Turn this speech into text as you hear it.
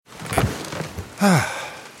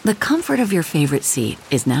The comfort of your favorite seat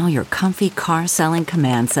is now your comfy car selling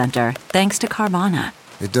command center, thanks to Carvana.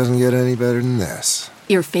 It doesn't get any better than this.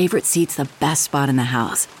 Your favorite seat's the best spot in the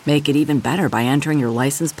house. Make it even better by entering your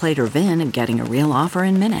license plate or VIN and getting a real offer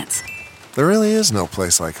in minutes. There really is no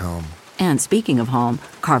place like home. And speaking of home,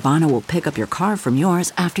 Carvana will pick up your car from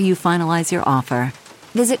yours after you finalize your offer.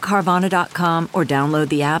 Visit Carvana.com or download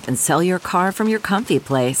the app and sell your car from your comfy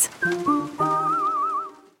place.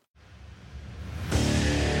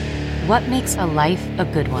 What makes a life a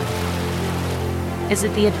good one? Is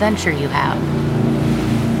it the adventure you have?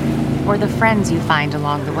 Or the friends you find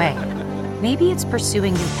along the way? Maybe it's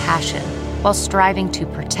pursuing your passion while striving to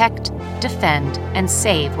protect, defend, and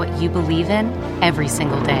save what you believe in every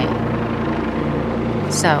single day.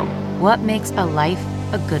 So, what makes a life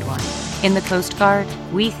a good one? In the Coast Guard,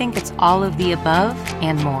 we think it's all of the above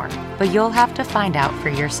and more, but you'll have to find out for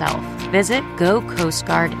yourself. Visit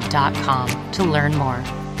gocoastguard.com to learn more.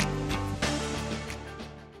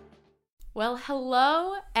 Well,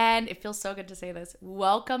 hello, and it feels so good to say this.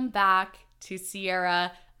 Welcome back to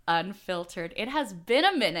Sierra Unfiltered. It has been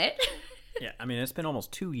a minute. Yeah, I mean, it's been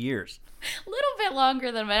almost 2 years. A little bit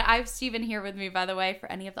longer than a minute. I have Steven here with me, by the way, for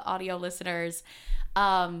any of the audio listeners.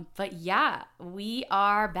 But yeah, we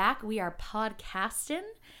are back. We are podcasting.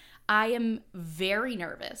 I am very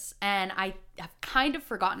nervous, and I have kind of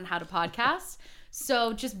forgotten how to podcast.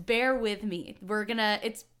 So just bear with me.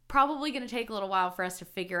 It's probably gonna take a little while for us to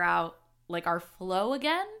figure out like our flow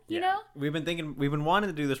again, you know? We've been wanting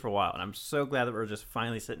to do this for a while, and I'm so glad that we're just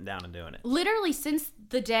finally sitting down and doing it. Literally since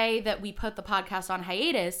the day that we put the podcast on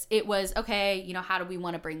hiatus, it was, okay, how do we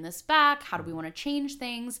want to bring this back? How do we want to change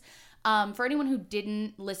things? For anyone who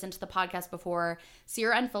didn't listen to the podcast before,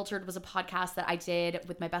 Sierra Unfiltered was a podcast that I did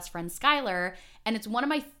with my best friend Skylar, and it's one of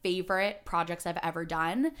my favorite projects I've ever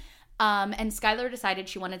done. And Skylar decided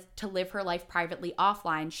she wanted to live her life privately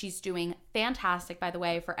offline. She's doing fantastic, by the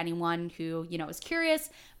way, for anyone who, is curious,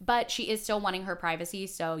 but she is still wanting her privacy.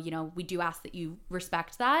 So, we do ask that you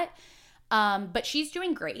respect that. But she's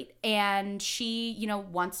doing great, and she,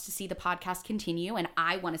 wants to see the podcast continue, and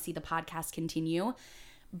I want to see the podcast continue.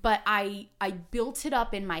 But I built it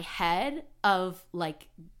up in my head of like,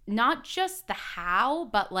 not just the how,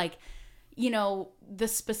 but like, the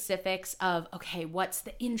specifics of, okay, what's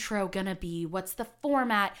the intro gonna be? What's the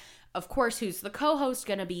format? Of course, who's the co-host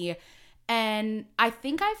gonna be? And I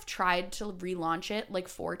think I've tried to relaunch it like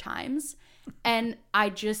 4 times. And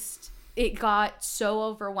it got so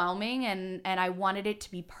overwhelming, and I wanted it to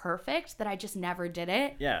be perfect that I just never did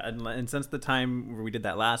it. Yeah, and since the time where we did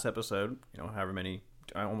that last episode, however many,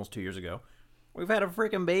 almost 2 years ago, we've had a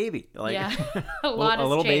freaking baby. Like, yeah, a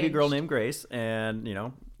little baby changed. girl named Grace, and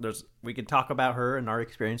we could talk about her and our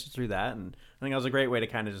experiences through that, and I think that was a great way to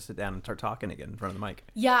kind of just sit down and start talking again in front of the mic.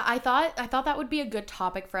 Yeah, I thought that would be a good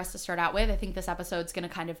topic for us to start out with. I think this episode's gonna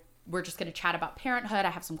we're just gonna chat about parenthood. I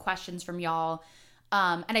have some questions from y'all.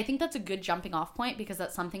 And I think that's a good jumping off point because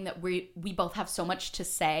that's something that we both have so much to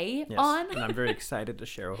say on. And I'm very excited to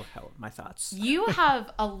share my thoughts. You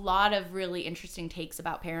have a lot of really interesting takes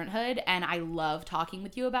about parenthood, and I love talking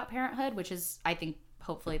with you about parenthood, which is, I think,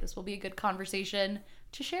 hopefully this will be a good conversation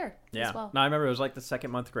to share as well. No, I remember it was like the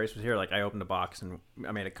second month Grace was here, like I opened a box and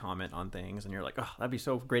I made a comment on things, and you're like, oh, that'd be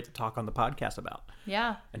so great to talk on the podcast about.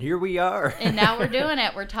 Yeah. And here we are. And now we're doing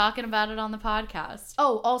it. We're talking about it on the podcast.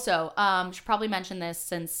 Oh, also, should probably mention this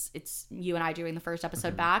since it's you and I doing the first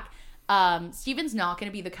episode back. Steven's not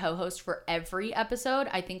going to be the co-host for every episode.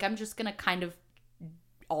 I think I'm just going to kind of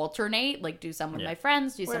alternate, like do some with my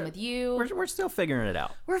friends, some with you. We're still figuring it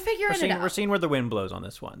out. We're seeing where the wind blows on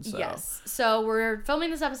this one. So. Yes. So we're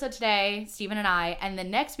filming this episode today, Steven and I, and then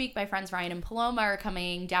next week my friends Ryan and Paloma are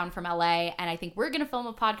coming down from LA, and I think we're going to film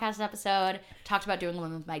a podcast episode. Talked about doing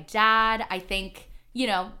one with my dad. I think,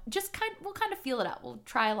 we'll kind of feel it out. We'll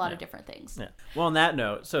try a lot of different things. Yeah. Well, on that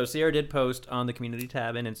note, so Sierra did post on the community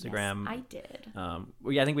tab in Instagram. Yes, I did.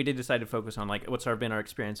 I think we did decide to focus on like what's been our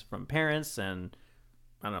experience from parents and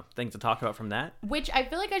I don't know, things to talk about from that. Which I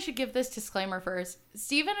feel like I should give this disclaimer first.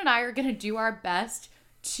 Steven and I are going to do our best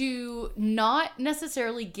to not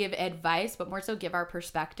necessarily give advice, but more so give our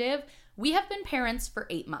perspective. We have been parents for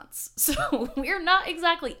 8 months, so we're not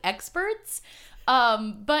exactly experts.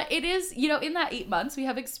 But it is, in that 8 months, we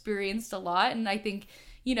have experienced a lot. And I think,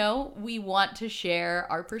 we want to share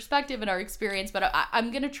our perspective and our experience. But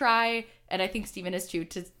I'm going to try, and I think Steven is too,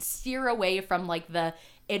 to steer away from like the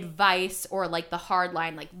advice or like the hard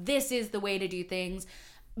line, like this is the way to do things,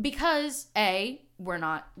 because A, we're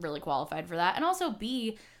not really qualified for that, and also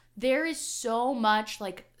B, there is so much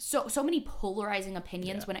like so many polarizing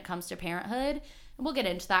opinions when it comes to parenthood, and we'll get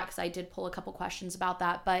into that because I did pull a couple questions about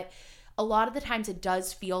that. But a lot of the times it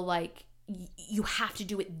does feel like you have to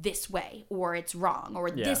do it this way or it's wrong or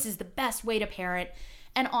this is the best way to parent.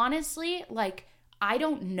 And honestly, like, I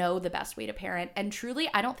don't know the best way to parent. And truly,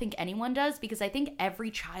 I don't think anyone does, because I think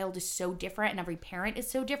every child is so different and every parent is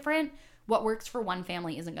so different. What works for one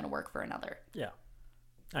family isn't going to work for another. Yeah,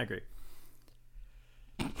 I agree.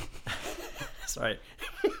 Sorry.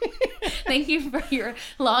 Thank you for your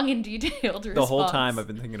long and detailed response. The whole time I've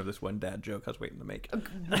been thinking of this one dad joke I was waiting to make.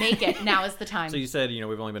 Make it. Now is the time. So you said,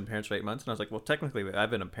 we've only been parents for 8 months. And I was like, well, technically,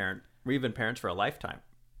 we've been parents for a lifetime.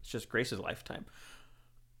 It's just Grace's lifetime.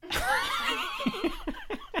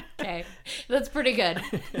 Okay. That's pretty good.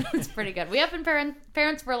 That's pretty good. We have been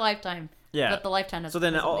parents for a lifetime. Yeah. But the lifetime is. So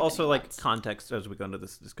then also, like, context as we go into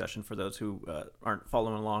this discussion for those who aren't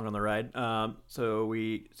following along on the ride. So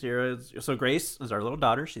Grace is our little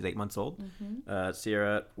daughter. She's 8 months old. Mm-hmm.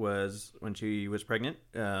 Sierra was, when she was pregnant,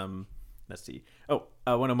 let's see.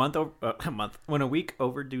 When a week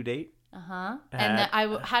over due date. Uh-huh. And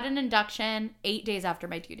I had an induction 8 days after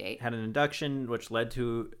my due date. Had an induction, which led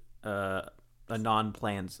to a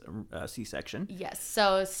non-planned C-section. Yes.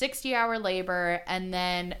 So 60-hour labor, and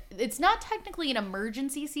then it's not technically an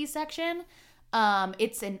emergency C-section.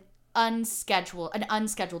 It's an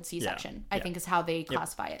unscheduled C-section, I think is how they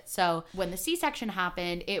classify it. So when the C-section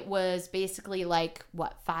happened, it was basically like,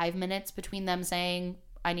 5 minutes between them saying,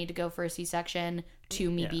 I need to go for a C-section, to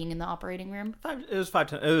me being in the operating room. It was 5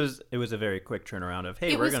 times. It was a very quick turnaround of,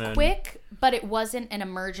 hey, we're going to... It was quick, but it wasn't an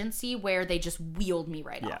emergency where they just wheeled me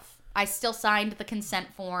right off. I still signed the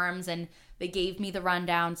consent forms, and they gave me the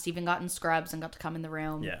rundown. Steven got in scrubs and got to come in the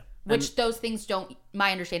room. Yeah. Which those things don't...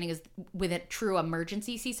 My understanding is with a true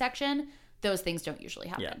emergency C-section, those things don't usually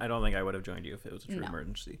happen. Yeah, I don't think I would have joined you if it was a true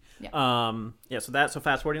emergency. Yeah. So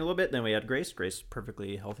fast forwarding a little bit, then we had Grace,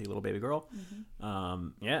 perfectly healthy little baby girl.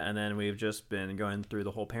 Mm-hmm. And then we've just been going through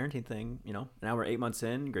the whole parenting thing, Now we're 8 months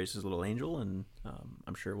in, Grace is a little angel, and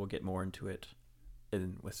I'm sure we'll get more into it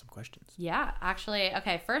with some questions. Yeah, actually,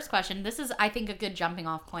 okay, first question. This is, I think, a good jumping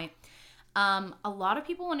off point. A lot of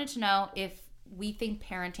people wanted to know if we think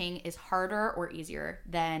parenting is harder or easier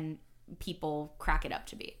than people crack it up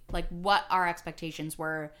to be. Like, what our expectations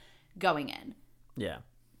were going in. Yeah.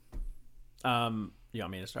 You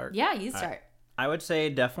want me to start? Yeah, you start. I would say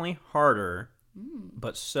definitely harder,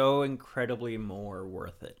 but so incredibly more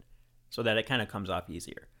worth it, so that it kind of comes off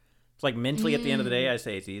easier. It's like mentally at the end of the day, I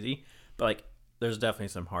say it's easy, but like there's definitely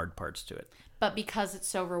some hard parts to it. But because it's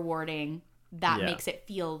so rewarding, that makes it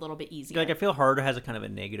feel a little bit easier. Like, I feel harder has a kind of a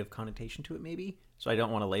negative connotation to it, maybe. So I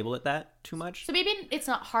don't want to label it that too much. So maybe it's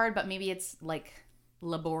not hard, but maybe it's like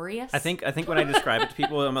laborious. I think when I describe it to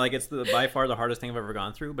people, I'm like, it's by far the hardest thing I've ever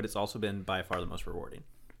gone through, but it's also been by far the most rewarding.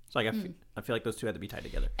 So like I feel like those two had to be tied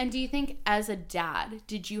together. And do you think, as a dad,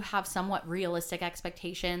 did you have somewhat realistic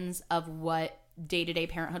expectations of what day-to-day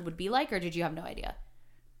parenthood would be like, or did you have no idea?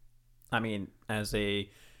 I mean, as a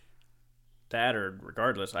dad, or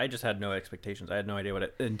regardless, I just had no expectations. I had no idea what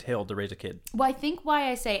it entailed to raise a kid. Well, I think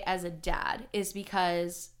why I say as a dad is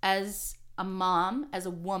because as a mom, as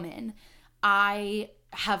a woman, I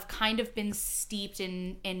have kind of been steeped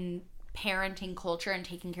in parenting culture and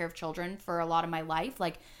taking care of children for a lot of my life.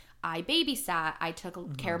 Like, I babysat, I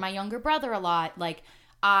took care of my younger brother a lot. Like,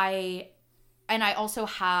 I also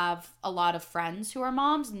have a lot of friends who are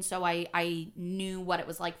moms, and so I knew what it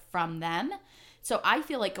was like from them. So I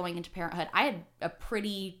feel like going into parenthood, I had a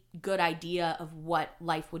pretty good idea of what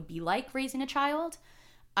life would be like raising a child.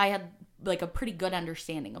 I had like a pretty good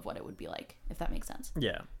understanding of what it would be like, if that makes sense.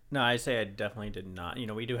 Yeah. No, I say I definitely did not.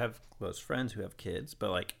 We do have close friends who have kids, but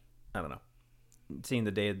like, I don't know. Seeing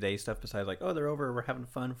the day-to-day stuff besides like, oh, they're over, we're having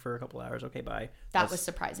fun for a couple hours, okay, bye. That was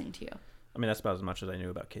surprising to you. I mean, that's about as much as I knew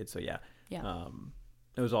about kids, so yeah. Yeah.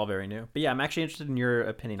 It was all very new. But yeah, I'm actually interested in your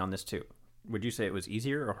opinion on this too. Would you say it was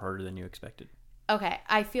easier or harder than you expected? Okay,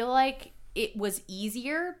 I feel like it was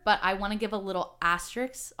easier, but I want to give a little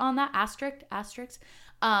asterisk on that. Asterisk.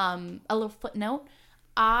 A little footnote.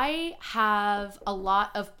 I have a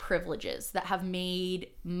lot of privileges that have made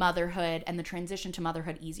motherhood and the transition to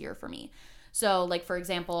motherhood easier for me. So, like, for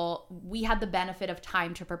example, we had the benefit of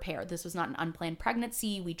time to prepare. This was not an unplanned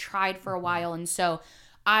pregnancy. We tried for a while, and so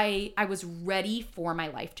I was ready for my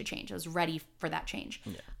life to change. I was ready for that change.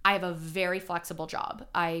 Yeah. I have a very flexible job.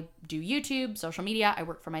 I do YouTube, social media. I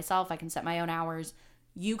work for myself. I can set my own hours.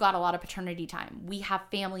 You got a lot of paternity time. We have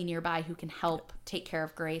family nearby who can help take care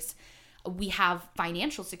of Grace. We have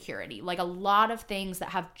financial security, like a lot of things that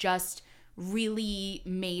have just really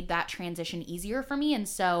made that transition easier for me. And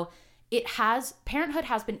so parenthood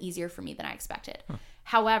has been easier for me than I expected.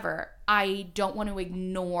 However, I don't want to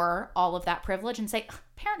ignore all of that privilege and say,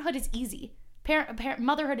 parenthood is easy.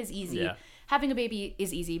 motherhood is easy. Yeah. Having a baby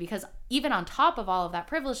is easy because even on top of all of that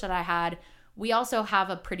privilege that I had, we also have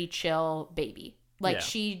a pretty chill baby. Like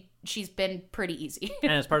she's been pretty easy.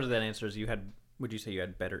 And as part of that answer is would you say you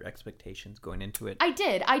had better expectations going into it? I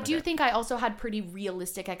did. I do think I also had pretty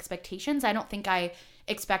realistic expectations. I don't think I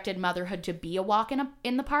expected motherhood to be a walk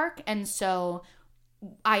in the park. And so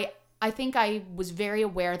I think I was very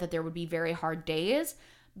aware that there would be very hard days,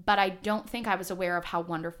 but I don't think I was aware of how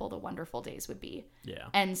wonderful the wonderful days would be. Yeah.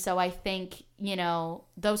 And so I think,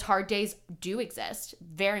 those hard days do exist,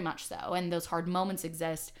 very much so. And those hard moments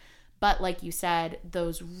exist. But like you said,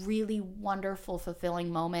 those really wonderful,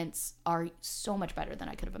 fulfilling moments are so much better than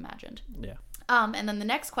I could have imagined. Yeah. And then the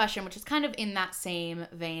next question, which is kind of in that same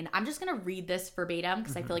vein, I'm just going to read this verbatim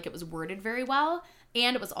because I feel like it was worded very well.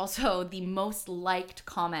 And it was also the most liked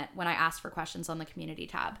comment when I asked for questions on the community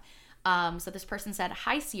tab. So this person said,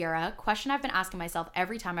 "Hi, Sierra. Question I've been asking myself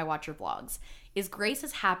every time I watch your vlogs. Is Grace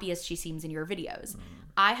as happy as she seems in your videos?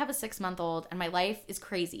 I have a 6-month-old and my life is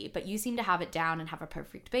crazy, but you seem to have it down and have a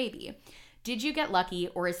perfect baby. Did you get lucky,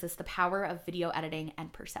 or is this the power of video editing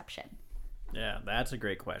and perception?" Yeah, that's a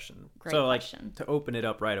great question. Great question. Like, to open it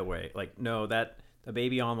up right away, like, no, that the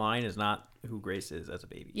baby online is not who Grace is as a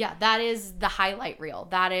baby. Yeah, that is the highlight reel.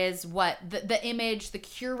 That is what the image, the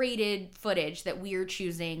curated footage that we're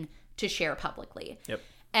choosing to share publicly. Yep.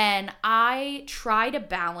 And I try to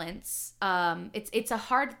balance, it's a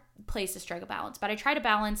hard place to strike a balance, but I try to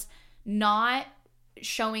balance not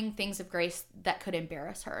showing things of Grace that could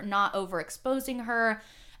embarrass her, not overexposing her,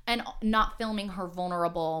 and not filming her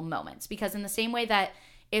vulnerable moments. Because in the same way that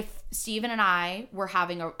if Steven and I were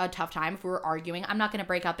having a tough time, if we were arguing, I'm not going to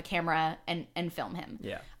break out the camera and film him.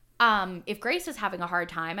 Yeah. If Grace is having a hard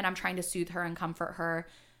time and I'm trying to soothe her and comfort her,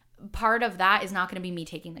 part of that is not going to be me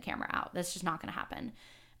taking the camera out. That's just not going to happen.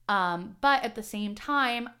 But at the same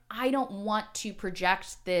time, I don't want to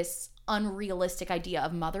project this unrealistic idea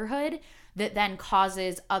of motherhood that then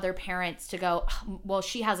causes other parents to go, well,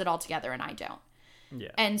 she has it all together and I don't.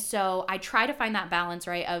 Yeah. And so I try to find that balance,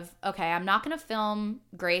 right, of, okay, I'm not going to film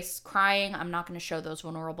Grace crying. I'm not going to show those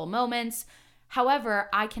vulnerable moments. However,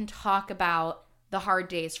 I can talk about the hard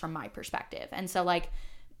days from my perspective. And so, like,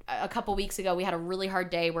 a couple weeks ago, we had a really hard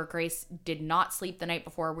day where Grace did not sleep the night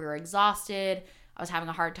before. We were exhausted. I was having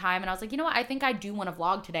a hard time. And I was like, you know what? I think I do want to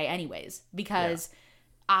vlog today anyways, because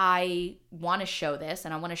I want to show this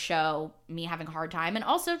and I want to show me having a hard time and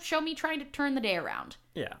also show me trying to turn the day around.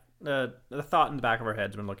 Yeah. The thought in the back of our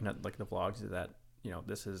heads when looking at like the vlogs is that,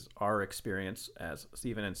 this is our experience as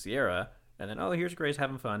Steven and Sierra, and then, here's Grace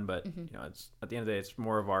having fun. But, it's at the end of the day, it's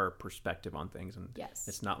more of our perspective on things. And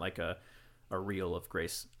it's not like a reel of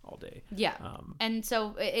Grace all day. Yeah. And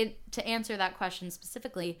so to answer that question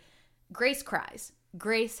specifically, Grace cries.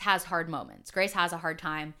 Grace has hard moments. Grace has a hard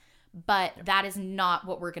time, but that is not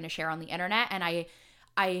what we're going to share on the internet. And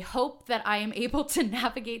I hope that I am able to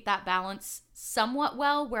navigate that balance somewhat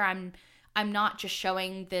well, where I'm not just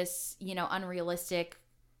showing this, unrealistic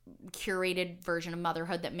curated version of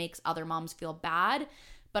motherhood that makes other moms feel bad,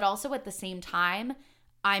 but also at the same time,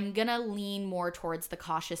 I'm going to lean more towards the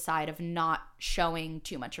cautious side of not showing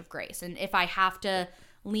too much of Grace. And if I have to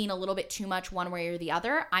lean a little bit too much one way or the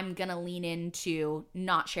other, I'm going to lean into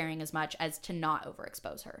not sharing as much as to not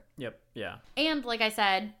overexpose her. Yep. Yeah. And like I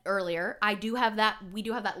said earlier, we do have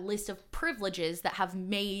that list of privileges that have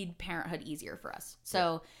made parenthood easier for us.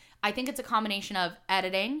 So I think it's a combination of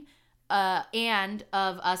editing and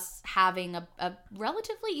of us having a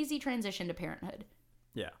relatively easy transition to parenthood.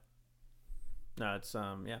 Yeah. No, it's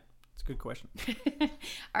it's a good question.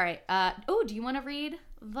 All right. Do you want to read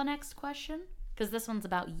the next question? Because this one's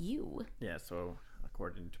about you. Yeah, so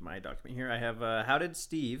according to my document here, I have, how did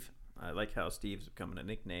Steve, I like how Steve's becoming a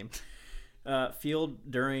nickname, feel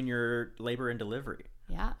during your labor and delivery?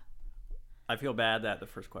 Yeah. I feel bad that the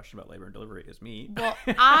first question about labor and delivery is me. Well,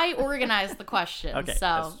 I organized the question. Okay,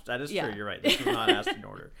 so that is true. You're right. This is not asked in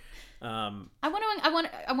order. I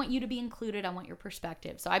want you to be included. I want your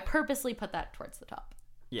perspective. So I purposely put that towards the top.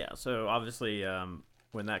 Yeah, so obviously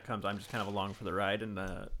when that comes, I'm just kind of along for the ride, and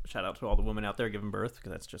shout out to all the women out there giving birth,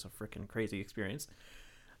 because that's just a freaking crazy experience.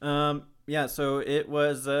 So it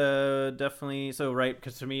was definitely right,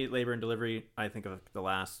 because to me, labor and delivery, I think of the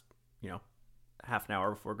last half an hour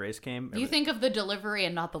before Grace came. You think of the delivery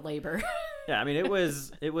and not the labor. Yeah, I mean, it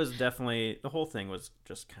was definitely, the whole thing was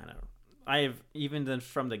just kind of, even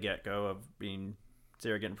from the get-go of being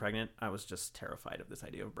Sarah getting pregnant, I was just terrified of this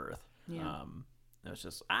idea of birth. Yeah. It was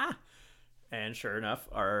just and sure enough,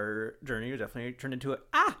 our journey definitely turned into a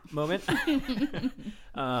moment. So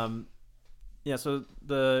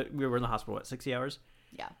we were in the hospital, 60 hours?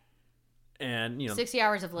 Yeah. And, 60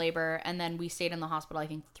 hours of labor, and then we stayed in the hospital, I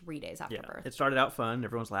think, 3 days after birth. It started out fun.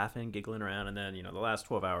 Everyone's laughing, giggling around, and then, the last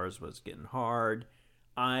 12 hours was getting hard.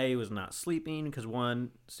 I was not sleeping because, one,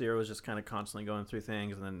 Sierra was just kind of constantly going through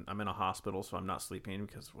things, and then I'm in a hospital, so I'm not sleeping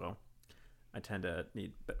because, well, I tend to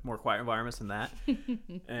need more quiet environments than that.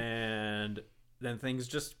 And then things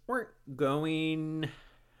just weren't going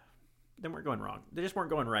wrong. They just weren't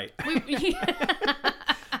going right.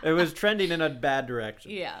 It was trending in a bad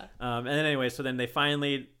direction. Yeah. And then anyway, so then they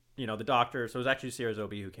finally, the doctor, so it was actually Sierra's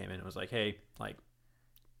OB who came in and was like, hey,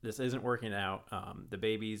 this isn't working out. The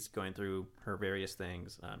baby's going through her various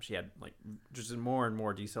things. She had just more and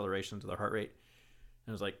more deceleration to the heart rate.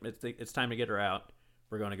 And it was like, it's time to get her out.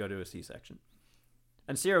 We're going to go to a C-section.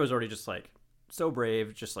 And Sierra was already just so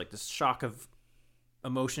brave, just this shock of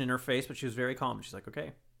emotion in her face, but she was very calm. She's like,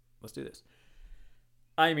 okay, let's do this.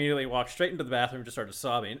 I immediately walked straight into the bathroom and just started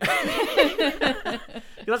sobbing.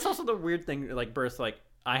 That's also the weird thing, birth,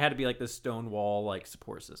 I had to be this stone wall,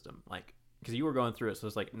 support system. Because you were going through it, so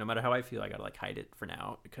it's no matter how I feel, I gotta hide it for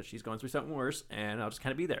now because she's going through something worse, and I'll just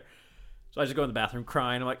kind of be there. So I just go in the bathroom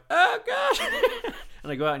crying. I'm like, oh gosh,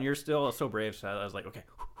 and I go out, and you're still so brave. So I was like, okay.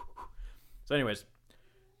 So, anyways,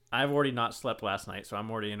 I've already not slept last night, so I'm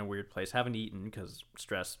already in a weird place. Haven't eaten because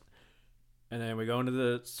stress. And then we go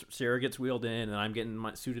into Sierra gets wheeled in, and I'm getting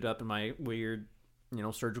suited up in my weird,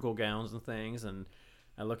 surgical gowns and things, and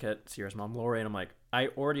I look at Sierra's mom, Lori, and I'm like, I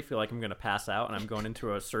already feel like I'm going to pass out, and I'm going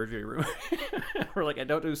into a surgery room where, I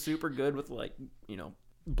don't do super good with,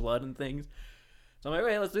 blood and things. So I'm like,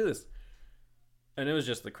 okay, let's do this. And it was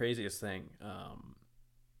just the craziest thing.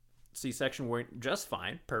 C-section went just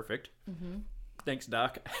fine. Perfect. Mm-hmm. Thanks,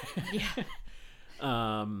 Doc.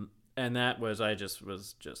 Yeah. And that was, I just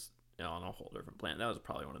was just on a whole different planet. That was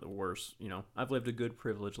probably one of the worst. I've lived a good,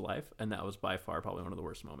 privileged life, and that was by far probably one of the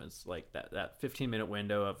worst moments. That 15-minute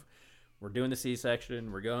window of we're doing the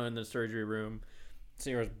C-section, we're going in the surgery room,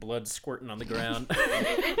 Sierra's blood squirting on the ground.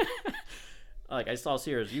 I saw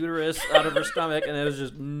Sierra's uterus out of her stomach, and it was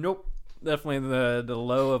just nope. Definitely the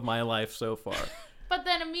low of my life so far. But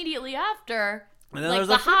then immediately after, and then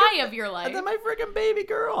the high of your life. And then my freaking baby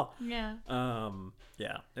girl. Yeah.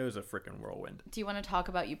 Yeah, it was a freaking whirlwind. Do you want to talk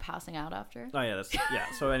about you passing out after? Oh, yeah.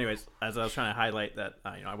 So anyways, as I was trying to highlight that,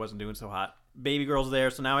 I wasn't doing so hot. Baby girl's there,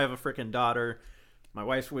 so now I have a freaking daughter. My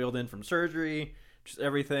wife's wheeled in from surgery, just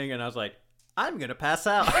everything, and I was like, I'm going to pass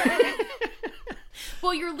out.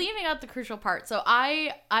 Well, you're leaving out the crucial part. So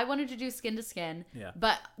I wanted to do skin to skin,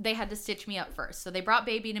 but they had to stitch me up first. So they brought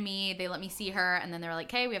baby to me. They let me see her, and then they were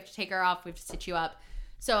like, hey, we have to take her off. We have to stitch you up.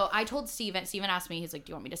 So I told Steven. Steven asked me, he's like,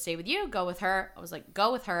 do you want me to stay with you? Go with her. I was like,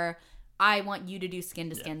 go with her. I want you to do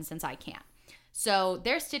skin to skin since I can't. So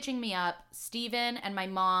they're stitching me up. Steven and my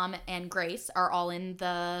mom and Grace are all in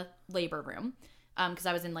the labor room because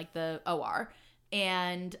I was in the OR.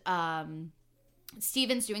 And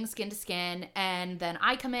Steven's doing skin to skin, and then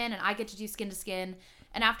I come in and I get to do skin to skin.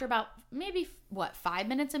 And after about maybe 5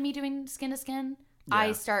 minutes of me doing skin to skin,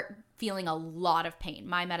 I start feeling a lot of pain.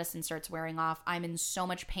 My medicine starts wearing off. I'm in so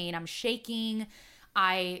much pain. I'm shaking. Did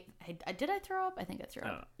I throw up? I think I threw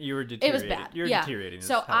up. You were deteriorating. It was bad. You were deteriorating.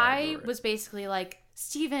 So I was basically like,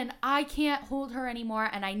 Steven, I can't hold her anymore,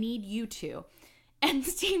 and I need you to. And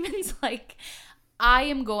Steven's like, I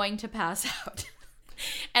am going to pass out.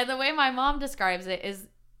 And the way my mom describes it is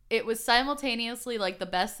it was simultaneously the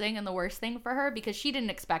best thing and the worst thing for her because she didn't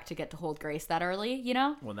expect to get to hold Grace that early,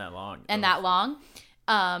 Well, that long. And that long.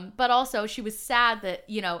 But also she was sad that,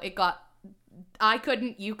 I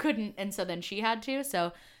couldn't, you couldn't. And so then she had to.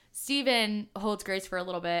 So Steven holds Grace for a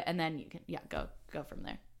little bit and then you can, go from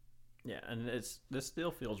there. Yeah, and this still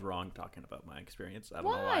feels wrong talking about my experience. I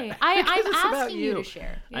don't know why. I'm asking you to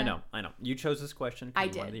share. Yeah. I know. You chose this question. I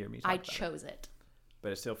did. You wanted to hear me talk I about chose it.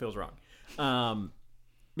 But it still feels wrong.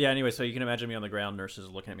 Yeah, anyway, so you can imagine me on the ground, nurses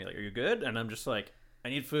looking at me like, are you good? And I'm just like, I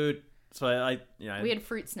need food. So I we had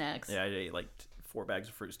fruit snacks. Yeah, I ate 4 bags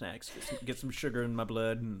of fruit snacks, get some sugar in my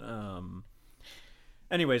blood. And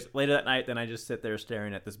anyways, later that night, then I just sit there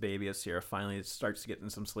staring at this baby as Sierra finally starts getting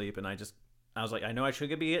some sleep. And I was like, I know I should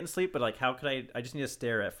be getting sleep, but how could I just need to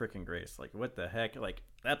stare at freaking Grace. What the heck?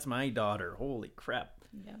 That's my daughter. Holy crap.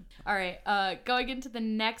 Yeah. All right. Going into the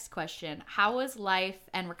next question. How was life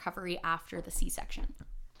and recovery after the C-section?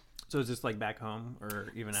 So is this back home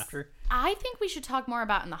or even after? I think we should talk more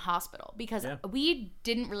about in the hospital because we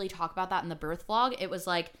didn't really talk about that in the birth vlog. It was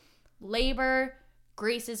labor,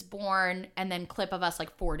 Grace is born, and then clip of us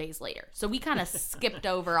 4 days later. So we kind of skipped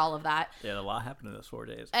over all of that. Yeah, a lot happened in those 4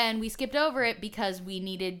 days. And we skipped over it because we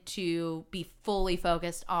needed to be fully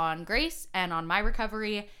focused on Grace and on my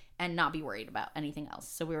recovery and not be worried about anything else.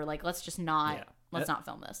 So we were like, let's just not let's not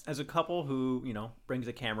film this. As a couple who, brings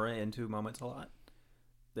a camera into moments a lot,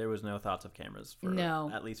 there was no thoughts of cameras for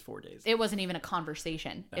at least 4 days. It wasn't even a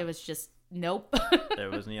conversation. No. It was just, nope. It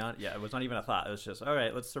was it was not even a thought. It was just, all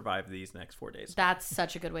right, let's survive these next 4 days. That's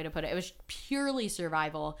such a good way to put it. It was purely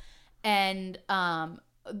survival. And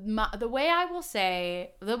the way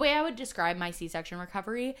I would describe my C-section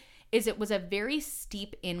recovery is it was a very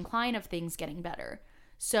steep incline of things getting better.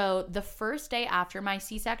 So the first day after my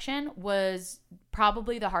C-section was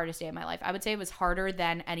probably the hardest day of my life. I would say it was harder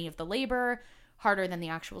than any of the labor, harder than the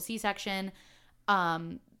actual C-section.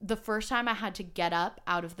 The first time I had to get up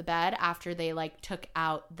out of the bed after they took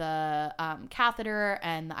out the catheter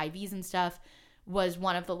and the IVs and stuff was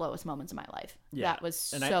one of the lowest moments of my life. Yeah. That was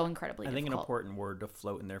so incredibly difficult. I think an important word to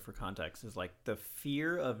float in there for context is the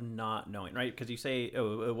fear of not knowing, right? Because you say,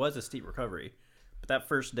 oh, it was a steep recovery. But that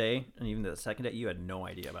first day and even the second day, you had no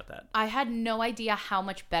idea about that. I had no idea how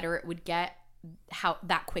much better it would get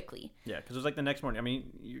that quickly. Yeah, because it was the next morning. I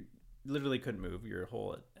mean, you literally couldn't move. Your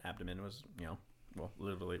whole abdomen was,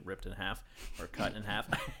 literally ripped in half or cut in half.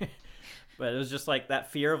 But it was just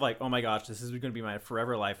that fear of oh my gosh, this is going to be my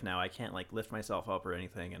forever life now. I can't lift myself up or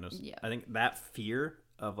anything. And I think that fear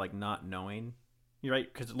of not knowing, you're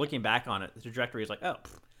right, because looking back on it, the trajectory is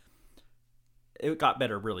it got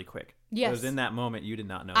better really quick. Yes. It was in that moment you did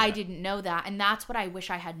not know that. I didn't know that. And that's what I wish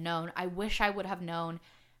I had known. I wish I would have known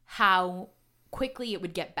how quickly it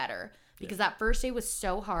would get better. Because that first day was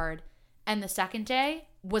so hard. And the second day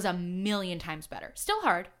was a million times better. Still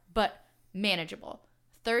hard, but manageable.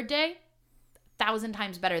 Third day, 1,000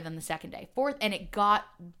 times better than the second day. Fourth, and it got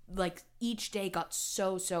each day got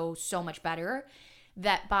so much better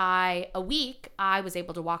that by a week I was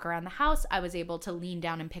able to walk around the house. I was able to lean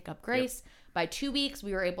down and pick up Grace. Yep. By 2 weeks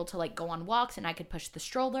we were able to go on walks and I could push the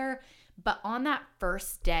stroller. But on that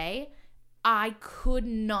first day, I could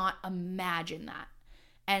not imagine that.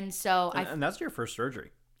 And so and that's your first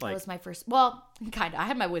surgery. That was my first, well, kind of. I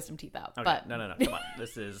had my wisdom teeth out. Okay. But No, come on.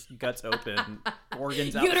 This is guts open,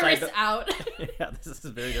 organs out. Uterus out. Yeah, this is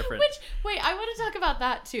very different. Wait, I want to talk about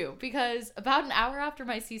that too, because about an hour after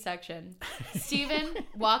my C-section, Steven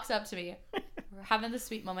walks up to me. We're having this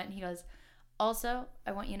sweet moment, and he goes, also,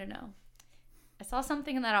 I want you to know, I saw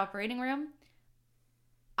something in that operating room.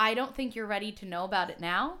 I don't think you're ready to know about it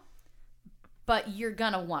now, but you're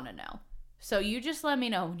going to want to know. So you just let me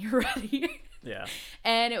know when you're ready. Yeah.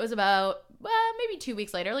 And it was about, maybe 2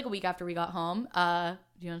 weeks later, a week after we got home. Do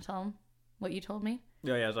you want to tell them what you told me?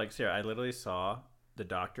 Yeah, I was Sarah, I literally saw the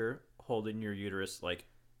doctor holding your uterus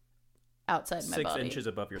outside my body. 6 inches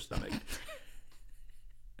above your stomach.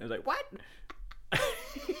 I was what?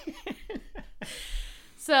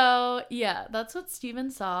 So, yeah, that's what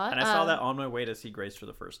Steven saw. And I saw that on my way to see Grace for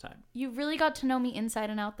the first time. You really got to know me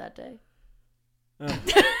inside and out that day. Oh,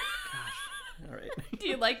 gosh. All right. Do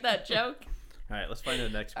you like that joke? All right, let's find the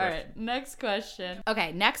next question. All right, next question.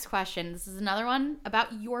 Okay, next question. This is another one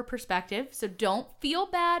about your perspective. So don't feel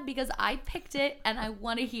bad because I picked it and I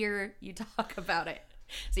want to hear you talk about it.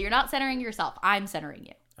 So you're not centering yourself. I'm centering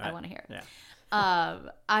you. Right. I want to hear it. Yeah.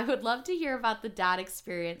 I would love to hear about the dad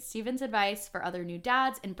experience, Steven's advice for other new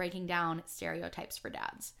dads, and breaking down stereotypes for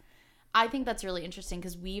dads. I think that's really interesting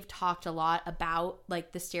because we've talked a lot about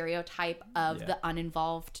the stereotype of the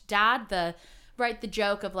uninvolved dad, the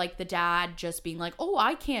joke of the dad just being oh,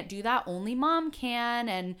 I can't do that, only mom can,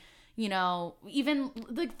 and even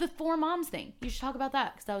the Four Moms thing. You should talk about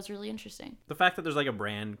that because that was really interesting. The fact that there's a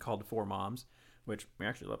brand called Four Moms, which we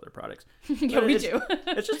actually love their products. Yeah, we do.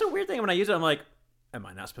 It's just a weird thing when I use it. I'm am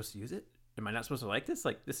I not supposed to use it? Am I not supposed to like this?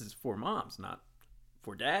 This is for moms, not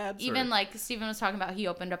for dads. Even Steven was talking about, he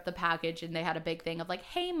opened up the package and they had a big thing of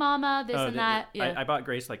hey mama, this and that. Yeah. I bought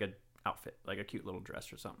Grace an outfit, a cute little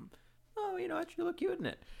dress or something. Oh, you look cute in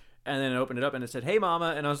it. And then I opened it up and it said, hey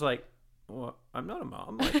mama. And I was well, I'm not a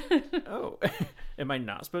mom. Oh, am I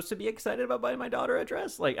not supposed to be excited about buying my daughter a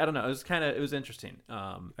dress? I don't know. It was interesting.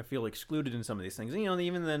 I feel excluded in some of these things.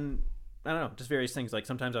 Even then, I don't know, just various things.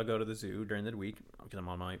 Sometimes I'll go to the zoo during the week because I'm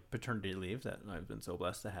on my paternity leave that I've been so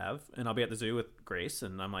blessed to have. And I'll be at the zoo with Grace.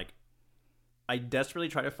 And I'm I desperately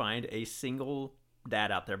try to find a single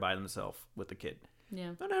dad out there by themselves with a kid.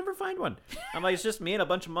 Yeah. I never find one. I'm it's just me and a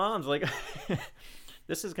bunch of moms.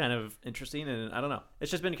 This is kind of interesting. And I don't know. It's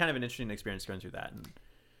just been kind of an interesting experience going through that. And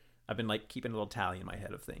I've been keeping a little tally in my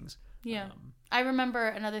head of things. Yeah. I remember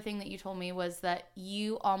another thing that you told me was that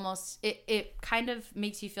you almost, it kind of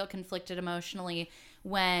makes you feel conflicted emotionally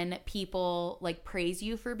when people praise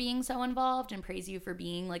you for being so involved and praise you for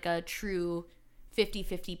being a true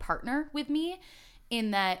 50-50 partner with me,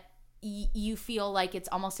 in that you feel like it's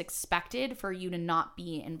almost expected for you to not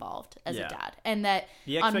be involved as a dad. And that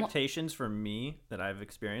the expectations for me that I've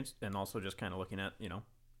experienced, and also just kind of looking at, you know,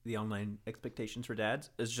 the online expectations for dads,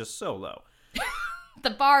 is just so low. The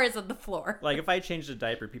bar is on the floor. Like, if I changed a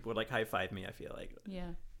diaper, people would like high five me, I feel like.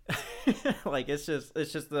 Yeah. Like, it's just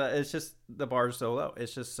the bar is so low.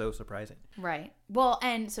 It's just so surprising. Right. Well,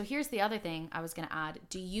 and so here's the other thing I was going to add.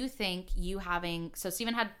 Do you think so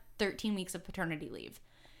Steven had 13 weeks of paternity leave.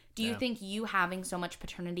 Do you think you having so much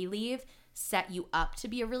paternity leave set you up to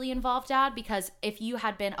be a really involved dad? Because if you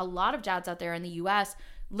had been, a lot of dads out there in the US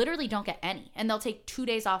literally don't get any, and they'll take 2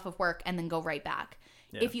 days off of work and then go right back.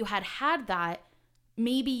 Yeah. If you had that,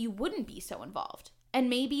 maybe you wouldn't be so involved. And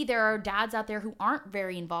maybe there are dads out there who aren't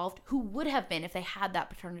very involved who would have been if they had that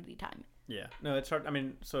paternity time. Yeah. No, it's hard. I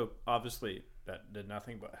mean, so obviously that did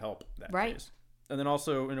nothing but help that right. case. And then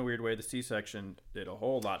also, in a weird way, the C-section did a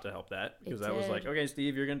whole lot to help that. Because that was like, okay,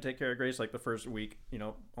 Steve, you're going to take care of Grace like the first week, you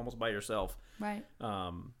know, almost by yourself. Right.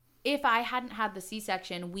 If I hadn't had the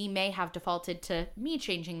C-section, we may have defaulted to me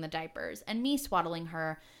changing the diapers and me swaddling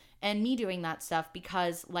her and me doing that stuff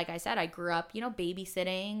because, like I said, I grew up, you know,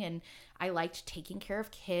 babysitting and I liked taking care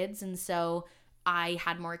of kids. And so I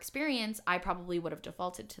had more experience. I probably would have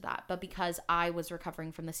defaulted to that. But because I was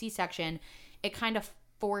recovering from the C-section, it kind of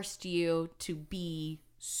forced you to be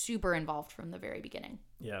super involved from the very beginning.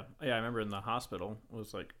 Yeah. Yeah, I remember in the hospital, it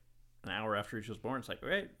was like an hour after she was born, it's like,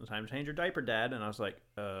 okay, it's time to change your diaper, Dad. And I was like,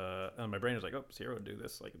 and my brain was like, oh, Sierra would do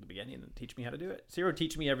this like at the beginning and teach me how to do it. Sierra would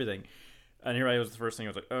teach me everything. And here I was, the first thing I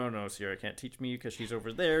was like, oh no, Sierra can't teach me because she's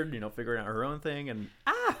over there, you know, figuring out her own thing. And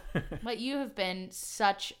But you have been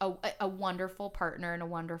such a wonderful partner and a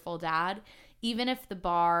wonderful dad. Even if the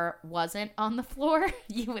bar wasn't on the floor,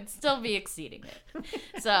 you would still be exceeding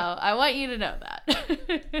it. So I want you to know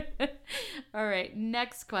that. All right,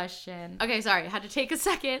 next question. Okay, sorry, I had to take a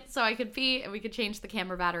second so I could pee and we could change the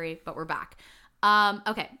camera battery, but we're back.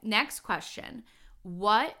 Okay, next question.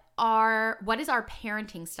 What is our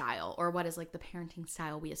parenting style, or what is like the parenting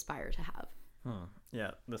style we aspire to have?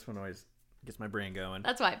 Yeah, this one always gets my brain going.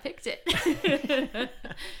 That's why I picked it.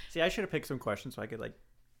 See, I should have picked some questions so I could like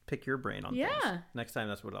pick your brain on things. Next time,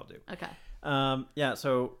 that's what I'll do. Okay. Yeah,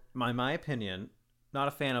 so my opinion, not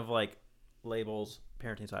a fan of like labels,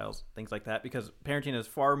 parenting styles, things like that, because parenting is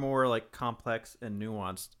far more like complex and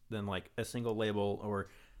nuanced than like a single label or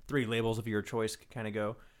 3 labels of your choice can kind of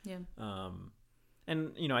go. Yeah.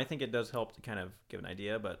 And, you know, I think it does help to kind of give an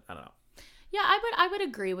idea, but I don't know. Yeah, I would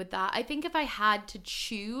agree with that. I think if I had to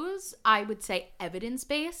choose, I would say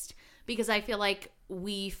evidence-based, because I feel like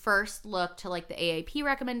we first look to like the AAP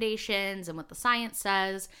recommendations and what the science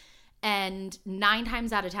says. And 9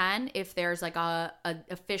 times out of 10, if there's like a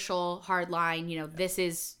official hard line, you know, this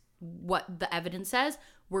is what the evidence says,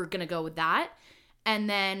 we're going to go with that. And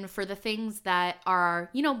then for the things that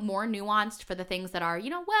are, you know, more nuanced, for the things that are,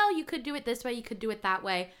 you know, well, you could do it this way, you could do it that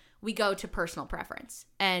way, we go to personal preference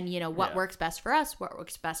and, you know, what works best for us, what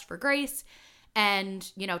works best for Grace,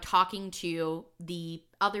 and, you know, talking to the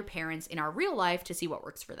other parents in our real life to see what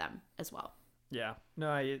works for them as well. Yeah.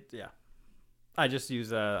 No, I just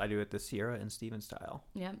use, I do it the Sierra and Steven style.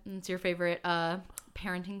 Yeah. And it's your favorite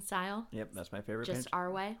parenting style? Yep. That's my favorite. Just our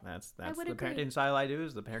way? That's the parenting style I do,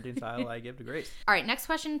 is the parenting style I give to Grace. All right. Next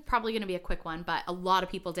question, probably going to be a quick one, but a lot of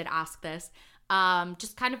people did ask this.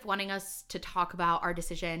 Just kind of wanting us to talk about our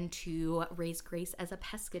decision to raise Grace as a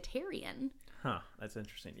pescatarian. Huh. That's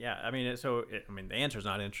interesting. Yeah. I mean, the answer is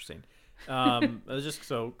not interesting. It was just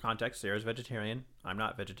so context. Sarah's vegetarian. I'm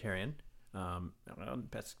not vegetarian. I don't know,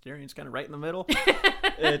 pescatarian's kind of right in the middle.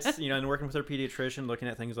 It's, you know, and working with our pediatrician, looking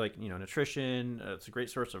at things like, you know, nutrition. It's a great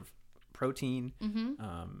source of protein. Mm-hmm.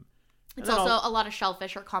 It's also a lot of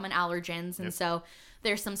shellfish are common allergens. And so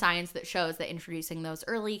there's some science that shows that introducing those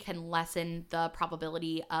early can lessen the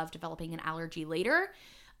probability of developing an allergy later.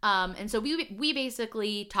 And so we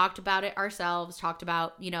basically talked about it ourselves, talked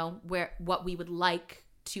about, you know, what we would like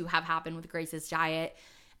to have happen with Grace's diet.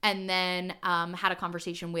 And then had a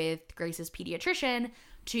conversation with Grace's pediatrician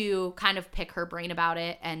to kind of pick her brain about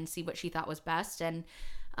it and see what she thought was best. And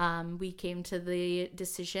we came to the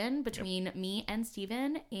decision between me and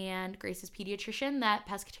Steven and Grace's pediatrician that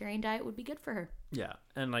pescatarian diet would be good for her. Yeah.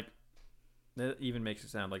 And like, that even makes it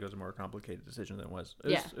sound like it was a more complicated decision than it was.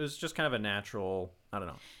 It was just kind of a natural, I don't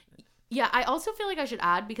know. Yeah, I also feel like I should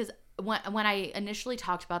add, because when I initially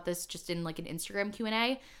talked about this just in like an Instagram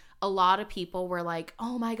Q&A, a lot of people were like,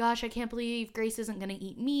 oh my gosh, I can't believe Grace isn't going to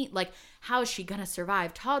eat meat. Like, how is she going to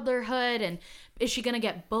survive toddlerhood? And is she going to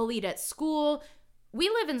get bullied at school? We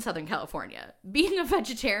live in Southern California. Being a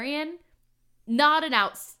vegetarian, not an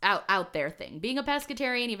out there thing. Being a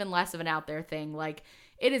pescatarian, even less of an out there thing. Like,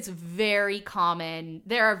 it is very common.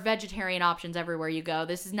 There are vegetarian options everywhere you go.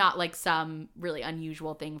 This is not like some really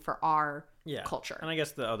unusual thing for our culture. And I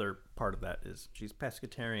guess the other part of that is she's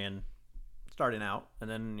pescatarian starting out, and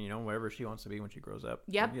then, you know, wherever she wants to be when she grows up.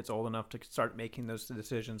 Yep. Gets old enough to start making those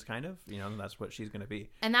decisions, kind of, you know, and that's what she's going to be.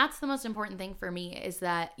 And that's the most important thing for me, is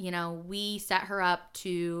that, you know, we set her up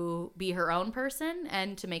to be her own person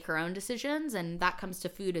and to make her own decisions, and that comes to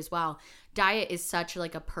food as well. Diet is such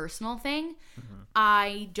like a personal thing. Mm-hmm.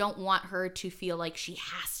 I don't want her to feel like she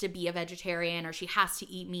has to be a vegetarian or she has to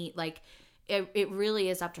eat meat. Like, it really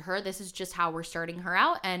is up to her. This is just how we're starting her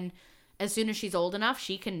out, and as soon as she's old enough,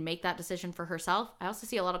 she can make that decision for herself. I also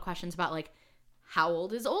see a lot of questions about, like, how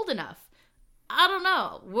old is old enough? I don't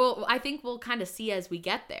know. I think we'll kind of see as we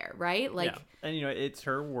get there, right? Like, and, you know, it's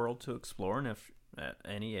her world to explore. And if at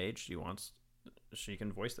any age she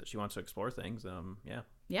can voice that she wants to explore things. Yeah.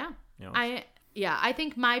 You know, I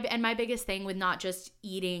think my biggest thing with not just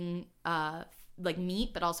eating like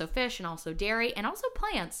meat, but also fish and also dairy and also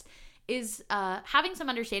plants is having some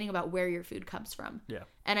understanding about where your food comes from. Yeah.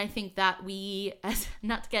 And I think that we, as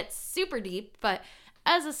not to get super deep, but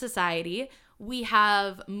as a society, we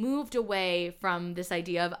have moved away from this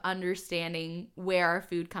idea of understanding where our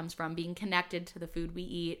food comes from, being connected to the food we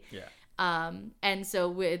eat. Yeah. And so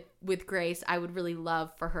with Grace, I would really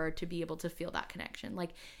love for her to be able to feel that connection.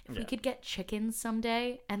 Like, if we could get chickens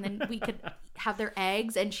someday, and then we could have their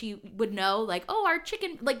eggs, and she would know, like, oh, our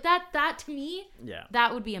chicken, like that to me,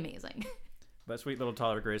 that would be amazing. But sweet little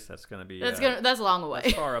toddler Grace, that's a long way.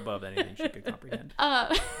 That's far above anything she could comprehend.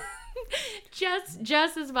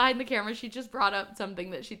 Jess is behind the camera. She just brought up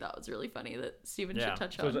something that she thought was really funny that Steven should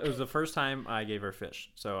touch on. It was the first time I gave her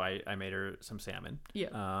fish, so I made her some salmon.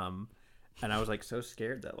 Yeah. And I was like so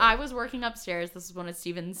scared that, like, I was working upstairs. This is one of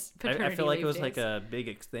Steven's paternity I feel like leave it was days. Like a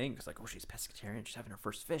big thing. It's like, oh, she's pescatarian. She's having her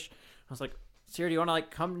first fish. I was like, Sarah, do you want to like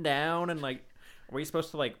come down and like, are we supposed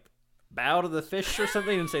to like bow to the fish or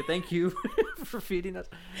something and say thank you for feeding us?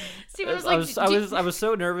 Steven was like, I was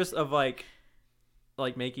so nervous of like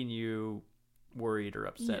making you worried or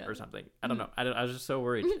upset or something. I don't know. I was just so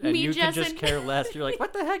worried. And you could just care less. You're like,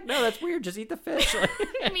 what the heck? No, that's weird. Just eat the fish.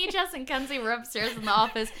 Me, Jess, and Kenzie were upstairs in the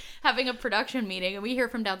office having a production meeting, and we hear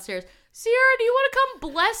from downstairs, Sierra, do you want to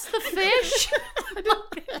come bless the fish?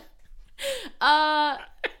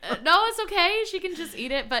 No, it's okay. She can just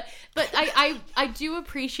eat it. But I do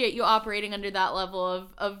appreciate you operating under that level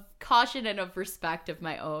of caution and of respect of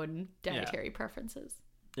my own dietary preferences.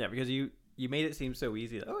 Yeah, because you made it seem so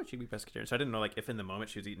easy. Oh, she'd be pescatarian. So I didn't know, like, if in the moment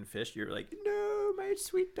she was eating fish, you're like, no, my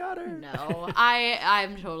sweet daughter. No,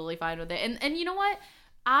 I'm totally fine with it. And you know what?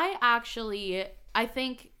 I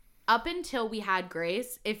think up until we had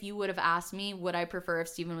Grace, if you would have asked me, would I prefer if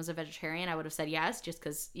Steven was a vegetarian, I would have said yes, just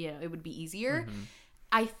because, you know, it would be easier. Mm-hmm.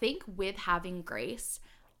 I think with having Grace,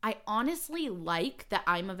 I honestly like that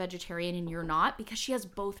I'm a vegetarian and you're not, because she has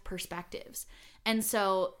both perspectives. And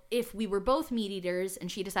so if we were both meat eaters and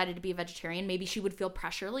she decided to be a vegetarian, maybe she would feel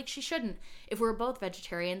pressure like she shouldn't. If we were both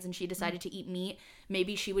vegetarians and she decided to eat meat,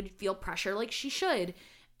 maybe she would feel pressure like she should.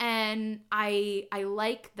 And I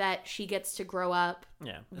like that she gets to grow up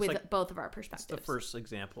with like, both of our perspectives. It's the first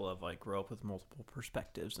example of like grow up with multiple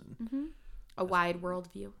perspectives and a wide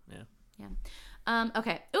worldview. Yeah.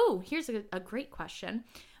 Okay. Oh, here's a great question.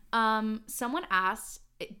 Someone asked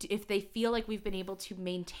if they feel like we've been able to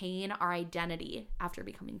maintain our identity after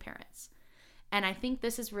becoming parents. And I think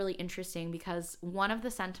this is really interesting because one of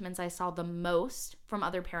the sentiments I saw the most from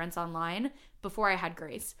other parents online before I had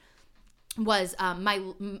Grace was I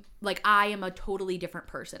am a totally different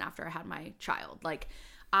person after I had my child. Like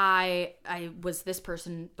I was this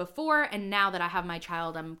person before, and now that I have my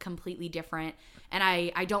child, I'm completely different. And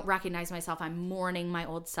I don't recognize myself. I'm mourning my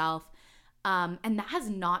old self. And that has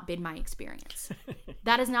not been my experience.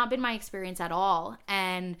 That has not been my experience at all.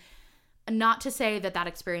 And not to say that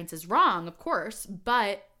experience is wrong, of course,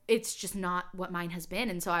 but it's just not what mine has been.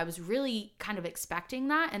 And so I was really kind of expecting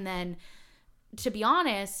that. And then, to be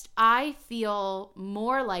honest, I feel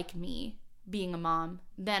more like me being a mom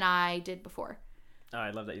than I did before. Oh, I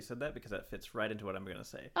love that you said that, because that fits right into what I'm going to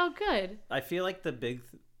say. Oh, good. I feel like a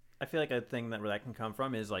thing where that can come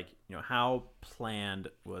from is like, you know, how planned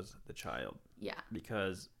was the child? Yeah.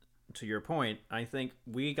 Because to your point, I think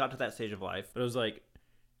we got to that stage of life. It was like,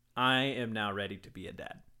 I am now ready to be a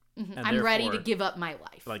dad. Mm-hmm. I'm ready to give up my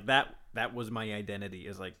life. Like that was my identity,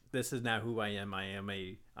 is like, this is now who I am. I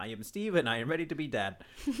am Steve, and I am ready to be dad.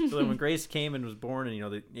 So then when Grace came and was born, and, you know,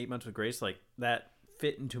 the 8 months with Grace, like that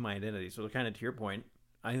fit into my identity. So kind of to your point,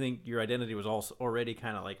 I think your identity was also already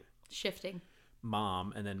kind of like shifting.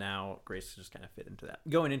 Mom, and then now Grace just kind of fit into that.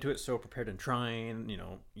 Going into it so prepared and trying, you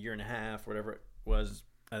know, year and a half, whatever it was,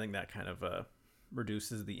 I think that kind of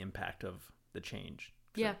reduces the impact of the change.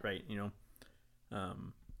 Yeah. Right.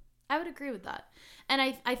 I would agree with that. And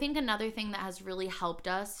I think another thing that has really helped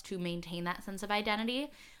us to maintain that sense of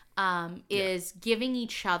identity is giving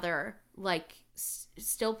each other like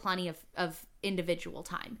still plenty of individual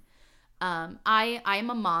time. I am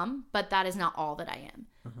a mom, but that is not all that I am.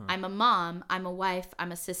 I'm a mom, I'm a wife,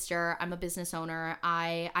 I'm a sister, I'm a business owner.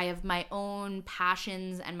 I have my own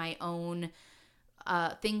passions and my own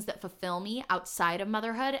things that fulfill me outside of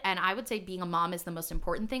motherhood. And I would say being a mom is the most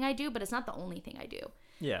important thing I do, but it's not the only thing I do.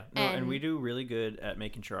 Yeah. No, and we do really good at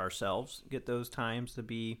making sure ourselves get those times to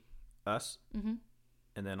be us. Mm-hmm.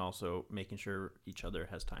 And then also making sure each other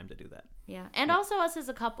has time to do that. Yeah. And also us as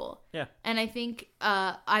a couple. Yeah. And I think,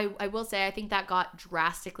 I will say, I think that got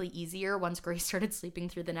drastically easier once Grace started sleeping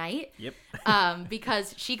through the night. Yep.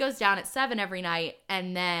 Because she goes down at 7 every night.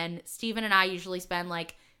 And then Steven and I usually spend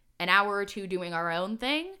like an hour or two doing our own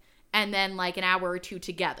thing. And then like an hour or two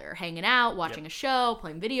together, hanging out, watching a show,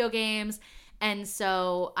 playing video games. And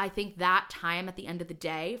so I think that time at the end of the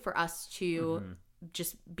day for us to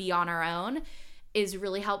just be on our own is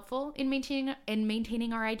really helpful in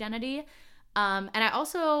maintaining our identity. And I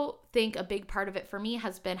also think a big part of it for me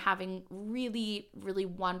has been having really, really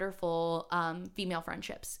wonderful female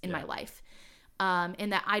friendships in my life. In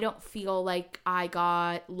that I don't feel like I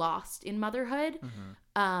got lost in motherhood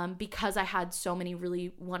because I had so many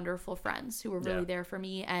really wonderful friends who were really there for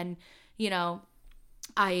me. And,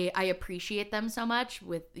 I appreciate them so much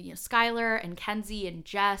with Skylar and Kenzie and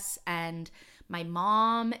Jess and my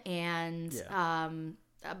mom and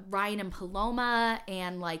Ryan and Paloma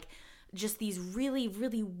and like just these really,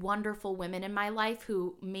 really wonderful women in my life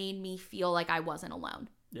who made me feel like I wasn't alone.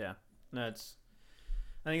 Yeah. No,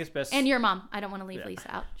 I think it's best. And your mom. I don't want to leave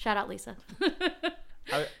Lisa out. Shout out Lisa.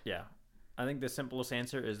 I think the simplest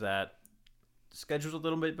answer is that schedule's a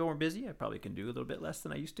little bit more busy. I probably can do a little bit less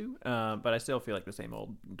than I used to. But I still feel like the same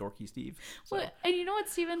old dorky Steve. So. Well, and you know what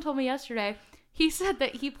Steven told me yesterday? He said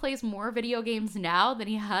that he plays more video games now than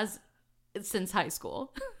he has since high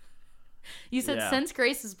school. You said since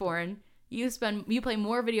Grace is born, you play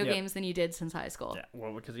more video games than you did since high school. Yeah,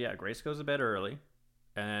 well, because Grace goes to bed early,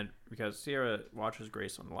 and because Sierra watches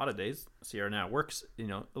Grace on a lot of days, Sierra now works, a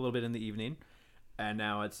little bit in the evening, and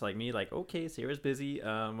now it's like me, like, okay, Sierra's busy.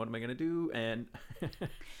 What am I gonna do? And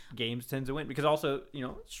games tend to win because also,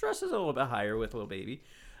 stress is a little bit higher with a little baby.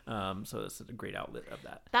 So it's a great outlet of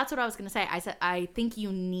that. That's what I was going to say. I said, I think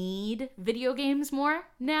you need video games more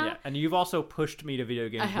now. Yeah, and you've also pushed me to video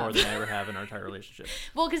games more than I ever have in our entire relationship.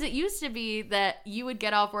 Well, because it used to be that you would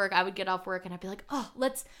get off work, I would get off work, and I'd be like, oh,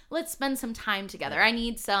 let's spend some time together. I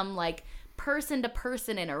need some, like,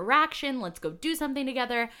 person-to-person interaction. Let's go do something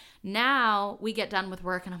together. Now we get done with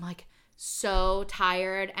work, and I'm like, so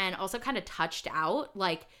tired and also kind of touched out.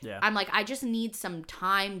 Like, I'm like, I just need some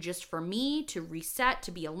time just for me to reset,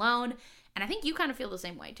 to be alone. And I think you kind of feel the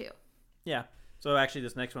same way too. Yeah. So actually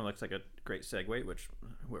this next one looks like a great segue, which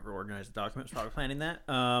whoever organized the document is probably planning that.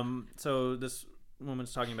 So this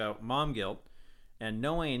woman's talking about mom guilt and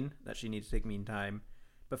knowing that she needs to take me time,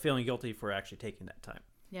 but feeling guilty for actually taking that time.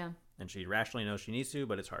 Yeah. And she rationally knows she needs to,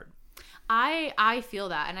 but it's hard. I feel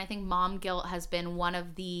that, and I think mom guilt has been one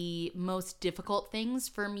of the most difficult things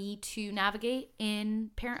for me to navigate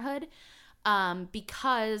in parenthood,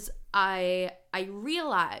 because I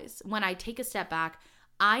realize when I take a step back,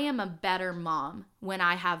 I am a better mom when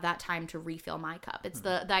I have that time to refill my cup. It's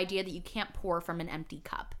the idea that you can't pour from an empty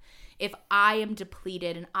cup. If I am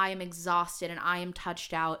depleted and I am exhausted and I am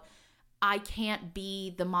touched out, I can't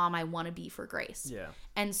be the mom I want to be for Grace. Yeah.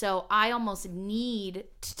 And so I almost need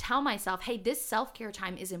to tell myself, hey, this self-care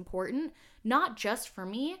time is important, not just for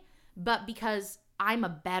me, but because I'm a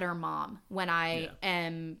better mom when I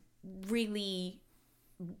am really,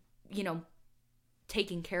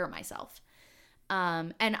 taking care of myself.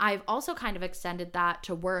 And I've also kind of extended that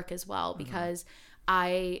to work as well, because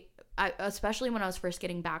I especially when I was first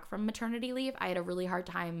getting back from maternity leave, I had a really hard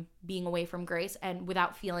time being away from Grace and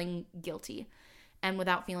without feeling guilty and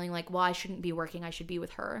without feeling like, well, I shouldn't be working, I should be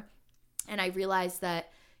with her. And I realized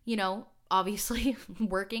that, obviously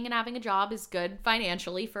working and having a job is good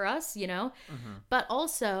financially for us, but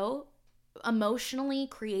also emotionally,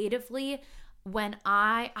 creatively, when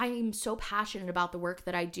I'm so passionate about the work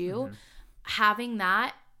that I do, having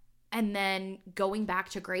that and then going back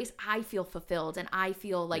to Grace, I feel fulfilled and I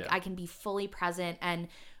feel like I can be fully present and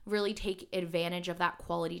really take advantage of that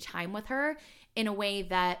quality time with her in a way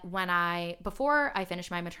that before I finished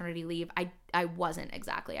my maternity leave, I wasn't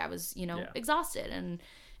exactly. I was, exhausted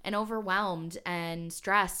and overwhelmed and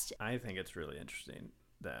stressed. I think it's really interesting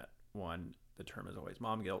that the term is always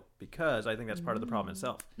mom guilt, because I think that's part of the problem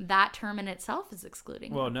itself. That term in itself is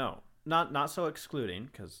excluding. Well, no, not so excluding,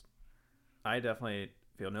 because I definitely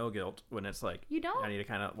feel no guilt when it's like, you don't. I need to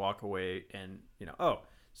kind of walk away and, oh,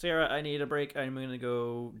 Sarah, I need a break. I'm going to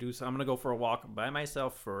go I'm going to go for a walk by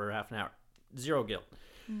myself for half an hour. Zero guilt.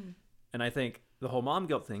 And I think the whole mom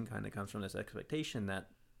guilt thing kind of comes from this expectation that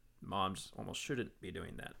moms almost shouldn't be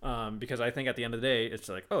doing that. Because I think at the end of the day, it's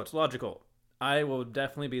like, oh, it's logical. I will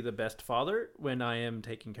definitely be the best father when I am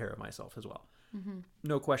taking care of myself as well.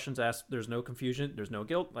 No questions asked. There's no confusion. There's no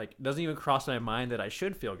guilt. Like, it doesn't even cross my mind that I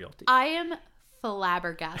should feel guilty. I am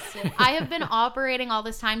flabbergasted. I have been operating all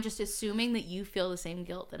this time just assuming that you feel the same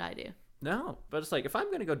guilt that I do. No, but it's like, if I'm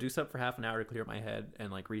going to go do something for half an hour to clear my head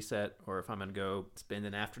and like reset, or if I'm going to go spend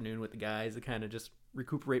an afternoon with the guys to kind of just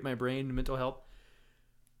recuperate my brain and mental health,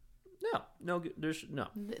 there's no.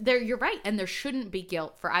 You're right, and there shouldn't be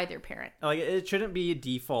guilt for either parent. Like, it shouldn't be a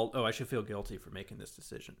default. Oh, I should feel guilty for making this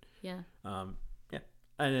decision. Yeah.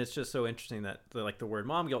 And it's just so interesting that the word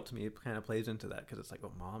mom guilt to me kind of plays into that, because it's like,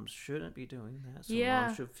 well, moms shouldn't be doing that, so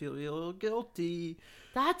moms should feel a little guilty.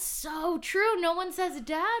 That's so true. No one says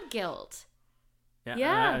dad guilt.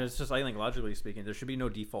 Yeah. And it's just, I think, logically speaking, there should be no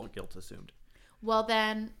default guilt assumed. Well,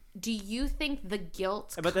 then, do you think the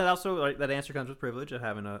guilt... But that also, that answer comes with privilege of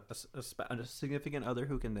having a significant other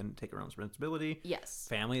who can then take their own responsibility. Yes.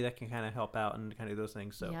 Family that can kind of help out and kind of do those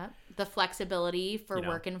things. So the flexibility for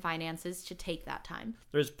work and finances to take that time.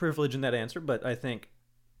 There's privilege in that answer, but I think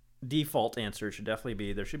default answer should definitely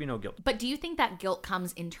be there should be no guilt. But do you think that guilt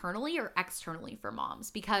comes internally or externally for moms?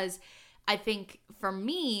 Because I think for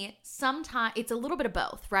me, sometimes it's a little bit of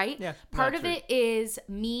both, right? Yeah. Part of it is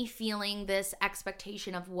me feeling this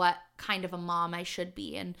expectation of what kind of a mom I should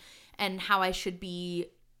be and how I should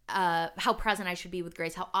be, how present I should be with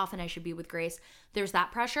Grace, how often I should be with Grace. There's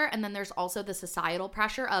that pressure. And then there's also the societal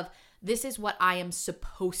pressure of this is what I am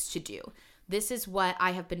supposed to do. This is what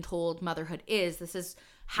I have been told motherhood is. This is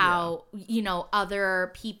how,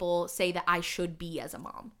 other people say that I should be as a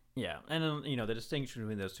mom. Yeah, and the distinction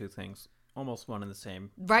between those two things, almost one and the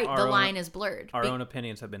same. Right, the line is blurred. Our own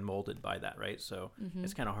opinions have been molded by that, right? So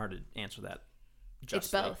it's kind of hard to answer that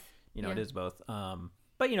justly. It's both. It is both.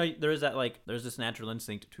 But there is that, there's this natural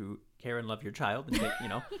instinct to care and love your child, and take,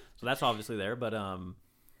 so that's obviously there. But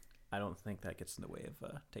I don't think that gets in the way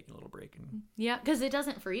of taking a little break. Yeah, because it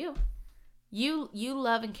doesn't for you. You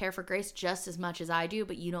love and care for Grace just as much as I do,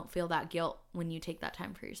 but you don't feel that guilt when you take that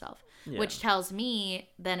time for yourself, which tells me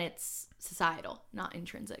then it's societal, not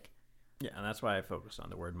intrinsic. Yeah, and that's why I focus on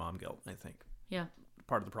the word mom guilt, I think. Yeah.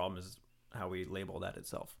 Part of the problem is how we label that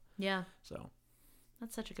itself. Yeah. So.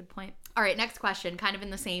 That's such a good point. All right, next question, kind of in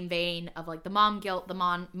the same vein of the mom guilt, the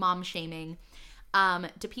mom shaming.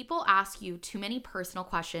 Do people ask you too many personal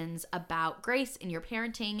questions about Grace and your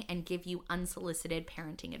parenting and give you unsolicited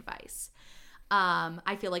parenting advice?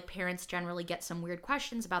 I feel like parents generally get some weird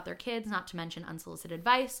questions about their kids, not to mention unsolicited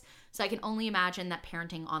advice. So I can only imagine that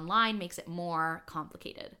parenting online makes it more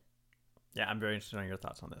complicated. Yeah, I'm very interested in your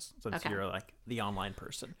thoughts on this, since you're the online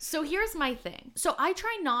person. So here's my thing. So I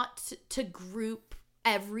try not to group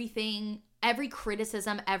everything, every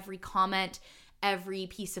criticism, every comment, every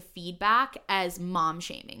piece of feedback as mom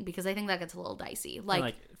shaming, because I think that gets a little dicey.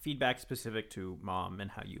 Like feedback specific to mom and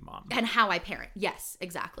how you mom. And how I parent. Yes,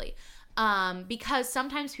 exactly. Because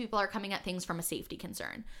sometimes people are coming at things from a safety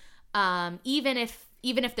concern. Even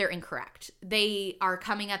if they're incorrect, they are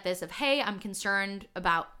coming at this of, hey, I'm concerned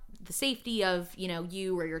about the safety of,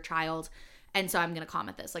 you or your child. And so I'm going to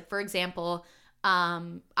comment this. Like, for example,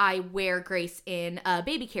 I wear Grace in a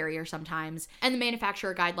baby carrier sometimes, and the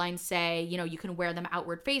manufacturer guidelines say, you can wear them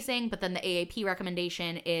outward facing, but then the AAP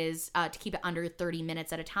recommendation is to keep it under 30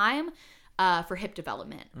 minutes at a time for hip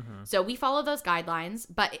development. Mm-hmm. So we follow those guidelines,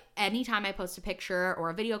 but anytime I post a picture or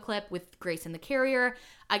a video clip with Grace in the carrier,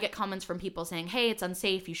 I get comments from people saying, hey, it's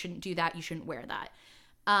unsafe. You shouldn't do that. You shouldn't wear that.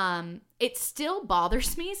 It still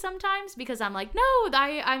bothers me sometimes because I'm like, no,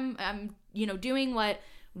 I'm doing what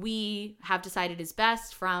we have decided is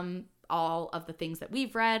best from all of the things that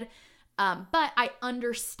we've read. But I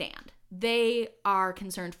understand they are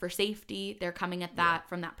concerned for safety. They're coming at that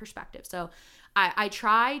from that perspective. So I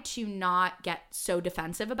try to not get so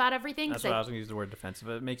defensive about everything. That's why I was going to use the word defensive.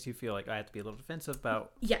 It makes you feel like I have to be a little defensive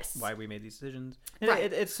about why we made these decisions. And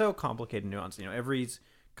right. It's so complicated and nuanced. Every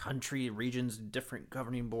country, region's different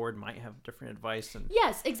governing board might have different advice. And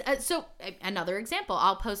yes. So another example,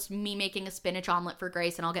 I'll post me making a spinach omelet for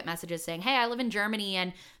Grace and I'll get messages saying, hey, I live in Germany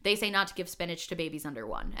and they say not to give spinach to babies under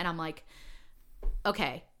 1. And I'm like,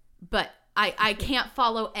 okay, but I can't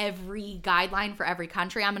follow every guideline for every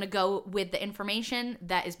country. I'm going to go with the information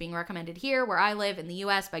that is being recommended here where I live in the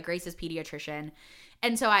US by Grace's pediatrician.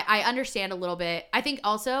 And so I understand a little bit. I think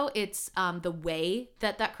also it's the way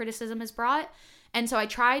that criticism is brought. And so I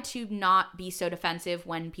try to not be so defensive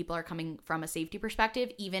when people are coming from a safety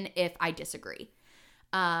perspective, even if I disagree.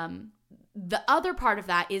 The other part of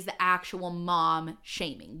that is the actual mom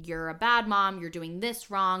shaming. You're a bad mom. You're doing this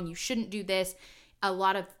wrong. You shouldn't do this. A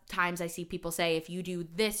lot of times I see people say, if you do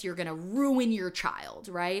this, you're going to ruin your child,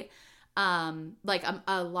 right? Like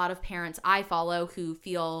a lot of parents I follow who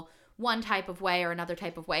feel one type of way or another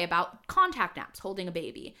type of way about contact naps, holding a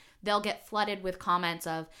baby. They'll get flooded with comments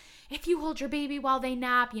of, if you hold your baby while they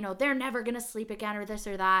nap, they're never going to sleep again or this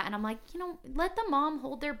or that. And I'm like, let the mom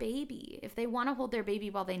hold their baby if they want to hold their baby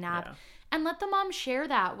while they nap. Yeah. And let the mom share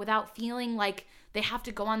that without feeling like they have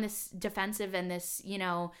to go on this defensive and this,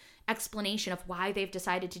 explanation of why they've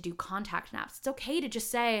decided to do contact naps. It's okay to just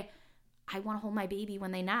say, I want to hold my baby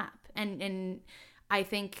when they nap. And I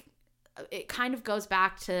think it kind of goes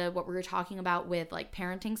back to what we were talking about with like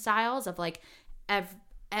parenting styles of like,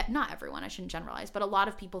 not everyone, I shouldn't generalize, but a lot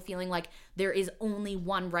of people feeling like there is only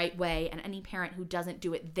one right way and any parent who doesn't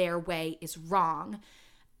do it their way is wrong.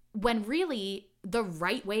 When really the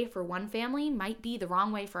right way for one family might be the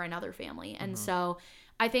wrong way for another family. And so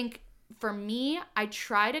I think for me, I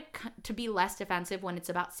try to be less defensive when it's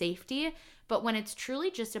about safety, but when it's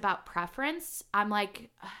truly just about preference, I'm like,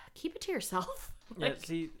 keep it to yourself. Yeah,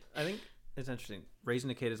 see, I think it's interesting. Raising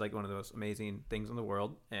a kid is like one of the most amazing things in the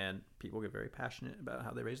world, and people get very passionate about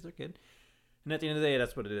how they raise their kid. And at the end of the day,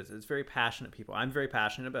 that's what it is. It's very passionate people. I'm very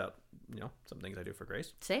passionate about, some things I do for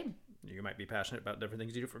Grace. Same. You might be passionate about different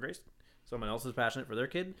things you do for Grace. Someone else is passionate for their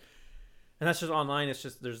kid. And that's just online. It's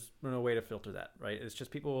just, there's no way to filter that, right? It's just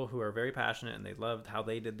people who are very passionate and they loved how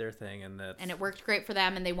they did their thing. And it worked great for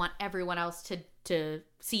them and they want everyone else to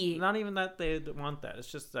see. Not even that they want that.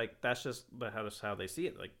 It's just like, that's just how they see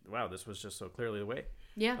it. Like, wow, this was just so clearly the way.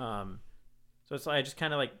 Yeah. So it's like, I just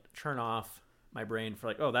kind of like turn off my brain for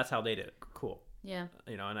like, oh, that's how they did it. Cool. Yeah.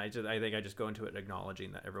 And I think I just go into it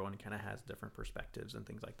acknowledging that everyone kind of has different perspectives and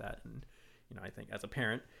things like that. And, I think as a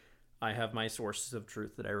parent, I have my sources of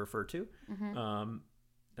truth that I refer to. And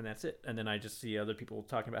that's it. And then I just see other people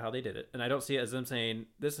talking about how they did it. And I don't see it as them saying,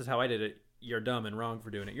 this is how I did it. You're dumb and wrong for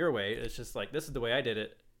doing it your way. It's just like, this is the way I did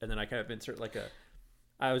it. And then I kind of insert like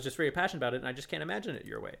I was just very passionate about it and I just can't imagine it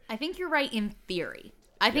your way. I think you're right in theory.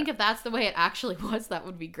 I think if that's the way it actually was, that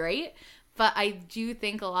would be great. But I do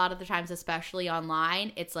think a lot of the times, especially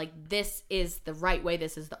online, it's like, this is the right way.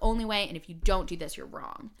 This is the only way. And if you don't do this, you're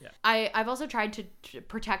wrong. Yeah. I've also tried to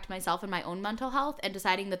protect myself and my own mental health and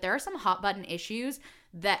deciding that there are some hot button issues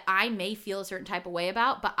that I may feel a certain type of way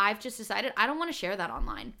about. But I've just decided I don't want to share that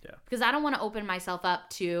online. Yeah. Because I don't want to open myself up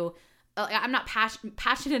to, I'm not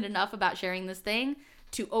passionate enough about sharing this thing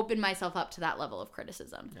to open myself up to that level of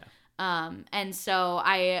criticism. Yeah. And so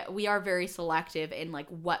we are very selective in like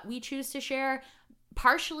what we choose to share,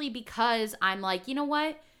 partially because I'm like, you know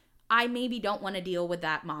what? I maybe don't want to deal with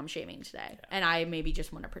that mom shaming today. Yeah. And I maybe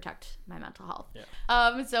just want to protect my mental health.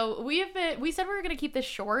 Yeah. So we said we were going to keep this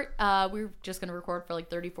short. We were just going to record for like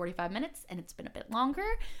 30, 45 minutes and it's been a bit longer.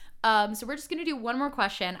 So we're just going to do one more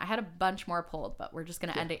question. I had a bunch more pulled, but we're just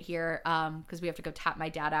going to end it here because we have to go tap my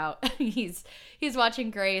dad out. He's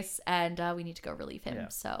watching Grace, and we need to go relieve him. Yeah.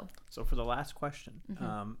 So for the last question,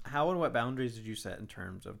 how and what boundaries did you set in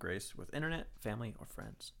terms of Grace with internet, family, or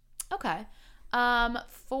friends? Okay.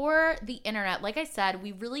 For the internet, like I said,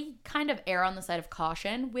 we really kind of err on the side of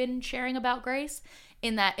caution when sharing about Grace,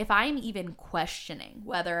 in that if I'm even questioning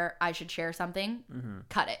whether I should share something,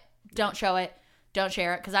 cut it. Don't show it. Don't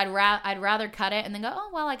share it, because I'd rather cut it and then go, oh,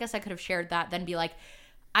 well, I guess I could have shared that, than be like,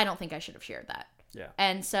 I don't think I should have shared that. Yeah.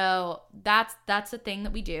 And so that's the thing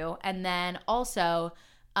that we do. And then also,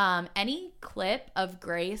 any clip of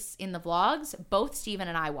Grace in the vlogs, both Steven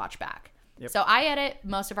and I watch back. Yep. So I edit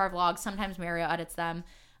most of our vlogs. Sometimes Mario edits them.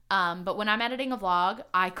 But when I'm editing a vlog,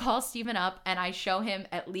 I call Steven up and I show him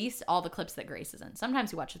at least all the clips that Grace is in. Sometimes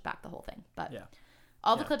he watches back the whole thing, but yeah.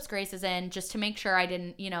 All the clips Grace is in, just to make sure I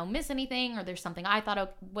didn't, miss anything, or there's something I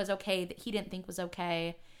thought was okay that he didn't think was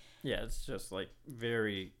okay. Yeah, it's just like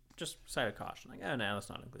just side of caution. Like, oh, no, let's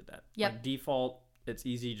not include that. Yep. Like default, it's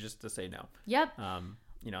easy just to say no. Yep.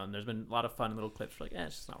 And there's been a lot of fun little clips like,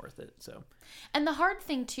 it's just not worth it. So. And the hard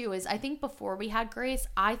thing too is, I think before we had Grace,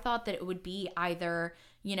 I thought that it would be either,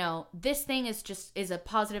 this thing is a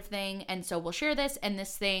positive thing, and so we'll share this, and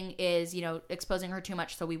this thing is, exposing her too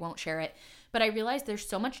much, so we won't share it. But I realized there's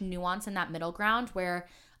so much nuance in that middle ground where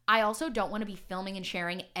I also don't want to be filming and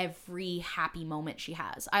sharing every happy moment she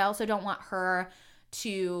has. I also don't want her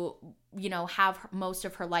to, you know, have most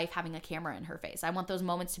of her life having a camera in her face. I want those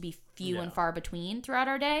moments to be few and far between throughout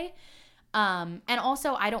our day. And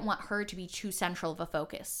also, I don't want her to be too central of a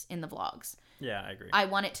focus in the vlogs. Yeah, I agree. I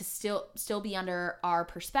want it to still be under our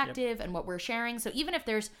perspective and what we're sharing. So even if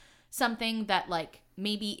there's something that like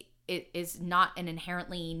maybe it is not an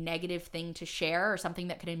inherently negative thing to share or something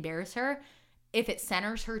that could embarrass her, if it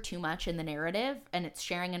centers her too much in the narrative and it's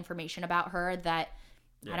sharing information about her that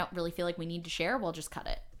I don't really feel like we need to share, we'll just cut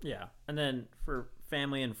it. Yeah. And then for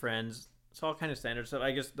family and friends, it's all kind of standard stuff.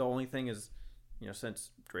 I guess the only thing is, you know,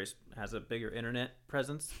 since Grace has a bigger internet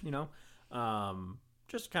presence, you know,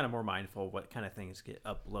 just kind of more mindful of what kind of things get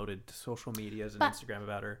uploaded to social medias and Instagram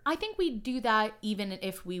about her. I think we do that even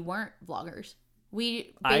if we weren't vloggers.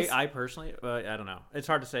 I personally, I don't know. It's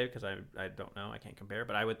hard to say because I don't know. I can't compare,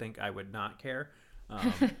 but I would think I would not care.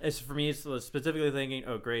 It's for me, it's specifically thinking,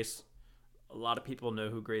 oh, Grace, a lot of people know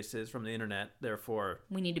who Grace is from the internet. Therefore,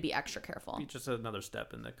 we need to be extra careful. Just another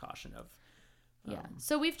step in the caution of.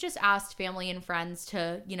 So we've just asked family and friends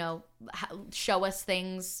to, you know, show us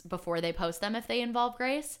things before they post them if they involve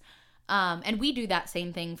Grace. And we do that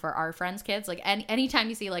same thing for our friends' kids. Like anytime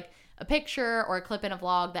you see like a picture or a clip in a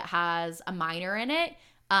vlog that has a minor in it,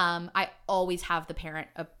 I always have the parent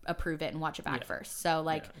approve it and watch it back first. So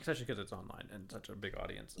like, especially because it's online and such a big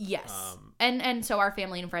audience. Yes. And so our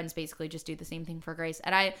family and friends basically just do the same thing for Grace.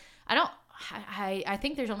 And I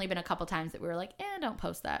think there's only been a couple times that we were like, don't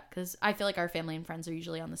post that, because I feel like our family and friends are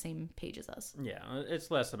usually on the same page as us. Yeah,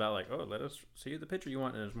 it's less about like, oh, let us see the picture you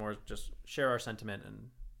want, and it's more just share our sentiment, and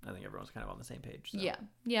I think everyone's kind of on the same page. So.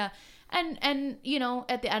 Yeah. And you know,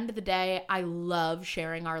 at the end of the day, I love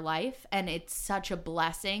sharing our life, and it's such a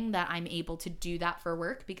blessing that I'm able to do that for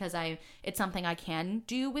work because it's something I can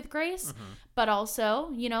do with Grace. But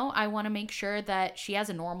also, you know, I want to make sure that she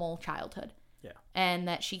has a normal childhood. Yeah. And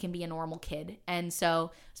that she can be a normal kid. And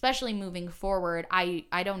so, especially moving forward, I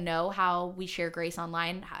don't know how we share Grace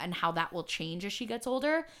online and how that will change as she gets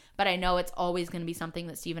older, but I know it's always going to be something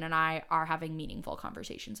that Steven and I are having meaningful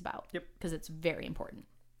conversations about. Yep. Because it's very important.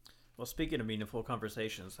 Well, speaking of meaningful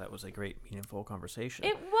conversations, that was a great meaningful conversation.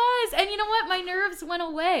 It was. And you know what? My nerves went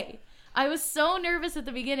away. I was so nervous at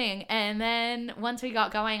the beginning, and then once we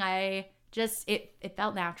got going, it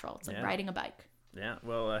felt natural. It's like riding a bike. Yeah.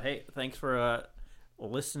 Well, hey, thanks for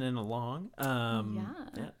listening along.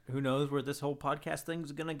 Who knows where this whole podcast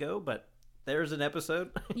thing's going to go, but there's an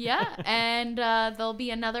episode. Yeah. And there'll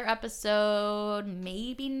be another episode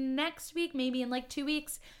maybe next week, maybe in like 2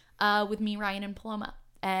 weeks with me, Ryan, and Paloma.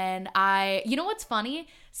 And you know what's funny?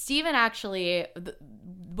 Steven actually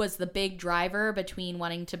was the big driver between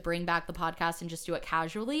wanting to bring back the podcast and just do it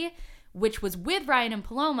casually, which was with Ryan and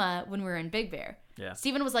Paloma when we were in Big Bear. Yeah.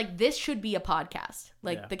 Steven was like, this should be a podcast.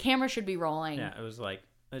 Like, the camera should be rolling. Yeah, it was like,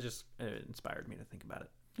 it inspired me to think about it.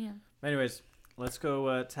 Yeah. Anyways, let's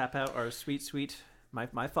go tap out our sweet,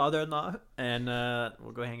 my father-in-law, and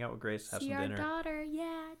we'll go hang out with Grace, have some dinner. See our daughter,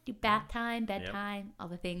 do bath time, bedtime, all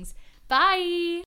the things. Bye!